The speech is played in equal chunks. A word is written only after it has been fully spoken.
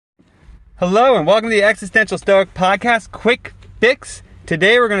Hello and welcome to the Existential Stoic Podcast Quick Fix.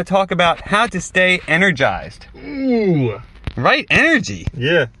 Today we're going to talk about how to stay energized. Ooh. Right? Energy.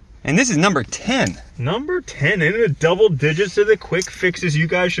 Yeah. And this is number 10. Number 10 in the double digits of the quick fixes. You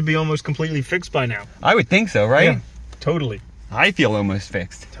guys should be almost completely fixed by now. I would think so, right? Yeah, totally. I feel almost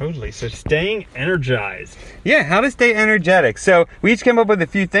fixed. Totally. So staying energized. Yeah, how to stay energetic. So we each came up with a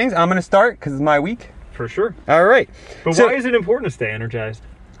few things. I'm going to start because it's my week. For sure. All right. But why is it important to stay energized?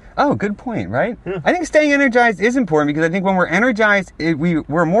 Oh, good point, right? Yeah. I think staying energized is important because I think when we're energized,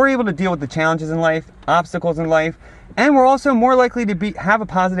 we're more able to deal with the challenges in life, obstacles in life, and we're also more likely to have a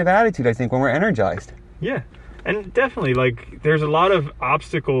positive attitude, I think, when we're energized. Yeah. And definitely, there's a lot of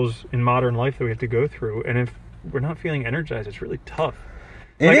obstacles in modern life that we have to go through, and if we're not feeling energized, it's really tough.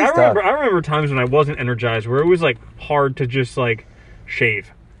 It is tough. I remember times when I wasn't energized where it was, hard to just,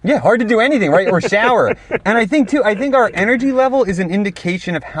 shave. Yeah, hard to do anything, right? Or shower. And I think our energy level is an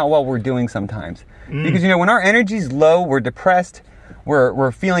indication of how well we're doing sometimes. Because, when our energy's low, we're depressed,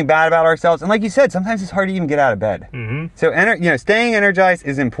 we're feeling bad about ourselves. And like you said, sometimes it's hard to even get out of bed. Mm-hmm. So, staying energized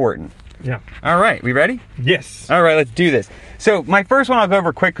is important. Yeah. All right, we ready? Yes. All right, let's do this. So my first one I'll go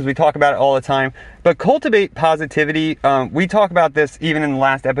over quick because we talk about it all the time. But cultivate positivity. We talk about this even in the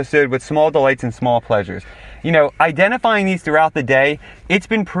last episode with small delights and small pleasures. Identifying these throughout the day, it's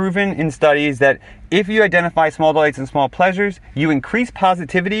been proven in studies that if you identify small delights and small pleasures, you increase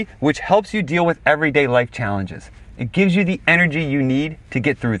positivity, which helps you deal with everyday life challenges. It gives you the energy you need to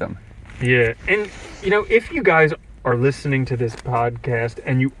get through them. Yeah, and if you guys are listening to this podcast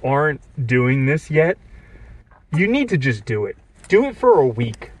and you aren't doing this yet, you need to just do it. Do it for a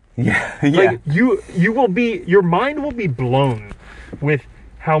week. Yeah. Your mind will be blown with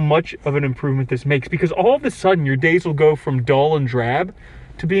how much of an improvement this makes, because all of a sudden your days will go from dull and drab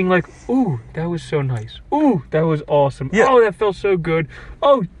to being like, ooh, that was so nice. Ooh, that was awesome. Yeah. Oh, that felt so good.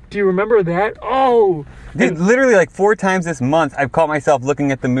 Oh, do you remember that? Oh. Dude, literally 4 times this month, I've caught myself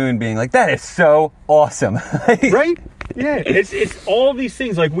looking at the moon being like, that is so awesome. Right? Yeah. It's all these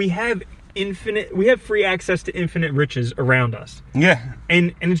things. We have free access to infinite riches around us. Yeah.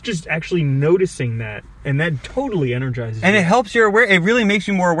 And it's just actually noticing that, and that totally energizes and you. It helps you aware. It really makes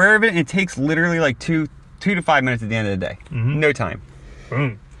you more aware of it. And it takes literally 2 to 5 minutes at the end of the day. Mm-hmm. No time.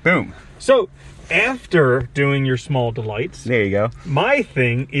 Boom. So after doing your small delights, there you go. My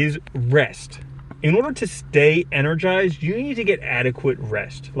thing is rest. In order to stay energized, you need to get adequate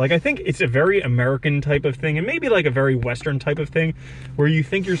rest. I think it's a very American type of thing, and maybe a very Western type of thing, where you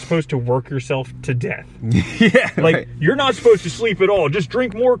think you're supposed to work yourself to death. Yeah. Right. You're not supposed to sleep at all. Just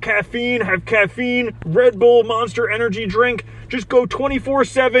drink more caffeine, have caffeine, Red Bull, Monster Energy drink. Just go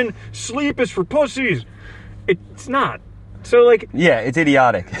 24/7. Sleep is for pussies. It's not. So yeah, it's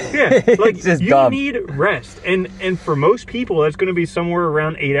idiotic. Yeah, it's just you dumb. need rest, and for most people that's going to be somewhere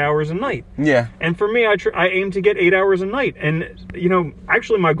around 8 hours a night. Yeah. And for me, I aim to get 8 hours a night, and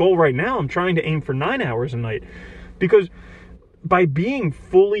actually my goal right now, I'm trying to aim for 9 hours a night, because by being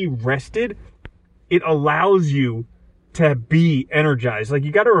fully rested, it allows you to be energized.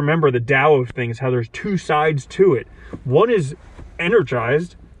 You got to remember the Tao of things, how there's 2 sides to it. One is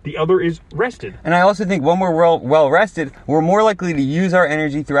energized. The other is rested. And I also think when we're well rested, we're more likely to use our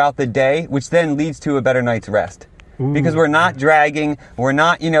energy throughout the day, which then leads to a better night's rest. Ooh. Because we're not dragging, we're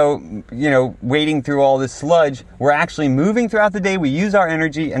not, wading through all this sludge. We're actually moving throughout the day. We use our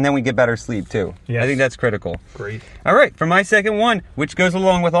energy, and then we get better sleep too. Yes. I think that's critical. Great. All right, for my second one, which goes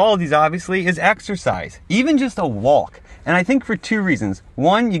along with all of these, obviously, is exercise. Even just a walk. And I think for 2 reasons.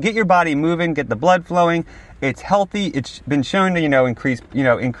 One, you get your body moving, get the blood flowing. It's healthy. It's been shown to, increase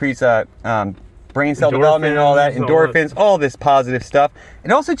brain cell development and all that, endorphins, all this positive stuff.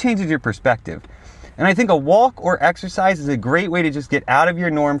 It also changes your perspective. And I think a walk or exercise is a great way to just get out of your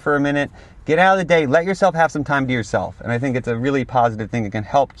norm for a minute, get out of the day, let yourself have some time to yourself. And I think it's a really positive thing that can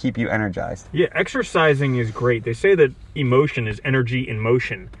help keep you energized. Yeah, exercising is great. They say that emotion is energy in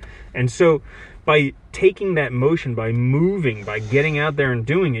motion. And so by taking that motion, by moving, by getting out there and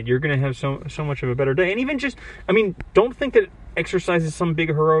doing it, you're going to have so much of a better day. And even just, don't think that exercise is some big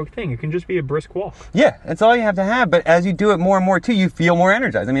heroic thing. It can just be a brisk walk. Yeah, that's all you have to have. But as you do it more and more too, you feel more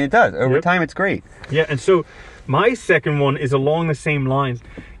energized. It does. Over time, it's great. Yeah, and so my second one is along the same lines.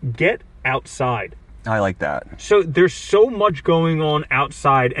 Get outside. I like that. So there's so much going on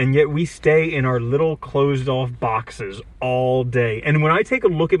outside, and yet we stay in our little closed off boxes all day. And when I take a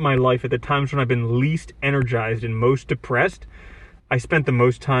look at my life at the times when I've been least energized and most depressed, I spent the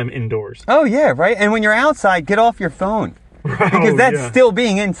most time indoors. Oh yeah, right. And when you're outside, get off your phone. Right. Because that's still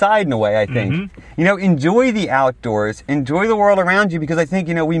being inside in a way, I think. Mm-hmm. Enjoy the outdoors, enjoy the world around you, because I think,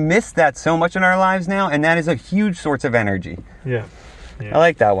 we miss that so much in our lives now, and that is a huge source of energy. Yeah. I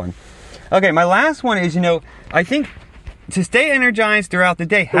like that one. Okay, my last one is, I think to stay energized throughout the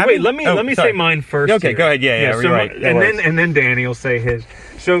day. But wait, let me say mine first. Okay, here. go ahead. Yeah, so you're right. and then Danny will say his.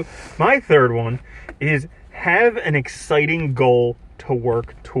 So my third one is have an exciting goal to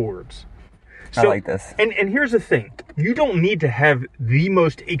work towards. I like this. And here's the thing. You don't need to have the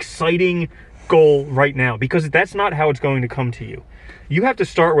most exciting goal right now, because that's not how it's going to come to you. You have to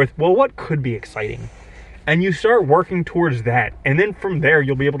start with, well, what could be exciting? And you start working towards that. And then from there,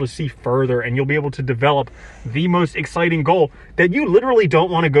 you'll be able to see further, and you'll be able to develop the most exciting goal that you literally don't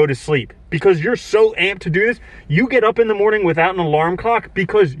want to go to sleep because you're so amped to do this. You get up in the morning without an alarm clock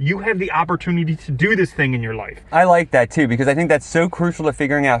because you have the opportunity to do this thing in your life. I like that too, because I think that's so crucial to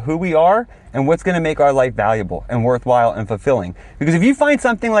figuring out who we are and what's going to make our life valuable and worthwhile and fulfilling. Because if you find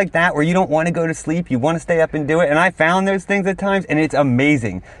something like that where you don't want to go to sleep, you want to stay up and do it, and I found those things at times, and it's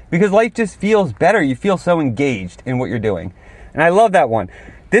amazing because life just feels better. You feel so engaged in what you're doing. And I love that one.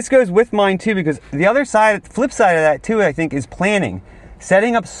 This goes with mine too, because the other side, flip side of that too, I think, is planning.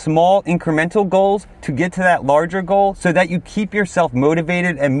 Setting up small incremental goals to get to that larger goal so that you keep yourself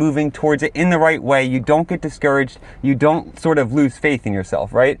motivated and moving towards it in the right way. You don't get discouraged. You don't sort of lose faith in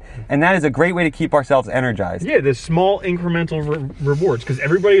yourself, right? And that is a great way to keep ourselves energized. Yeah, the small incremental rewards, because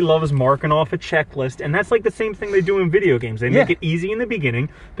everybody loves marking off a checklist, and that's like the same thing they do in video games. They make it easy in the beginning.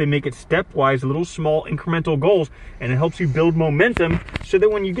 They make it stepwise, little small incremental goals, and it helps you build momentum so that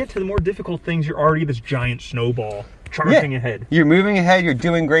when you get to the more difficult things, you're already this giant snowball charging ahead. You're moving ahead, you're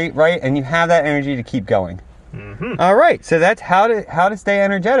doing great, right? And you have that energy to keep going. Mm-hmm. All right, so that's how to stay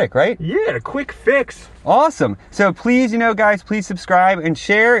energetic, right? Yeah, quick fix. Awesome. So please, guys, please subscribe and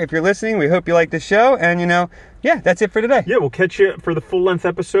share if you're listening. We hope you like the show. And, that's it for today. Yeah, we'll catch you for the full-length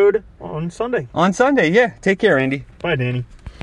episode on Sunday. On Sunday, yeah. Take care, Andy. Bye, Danny.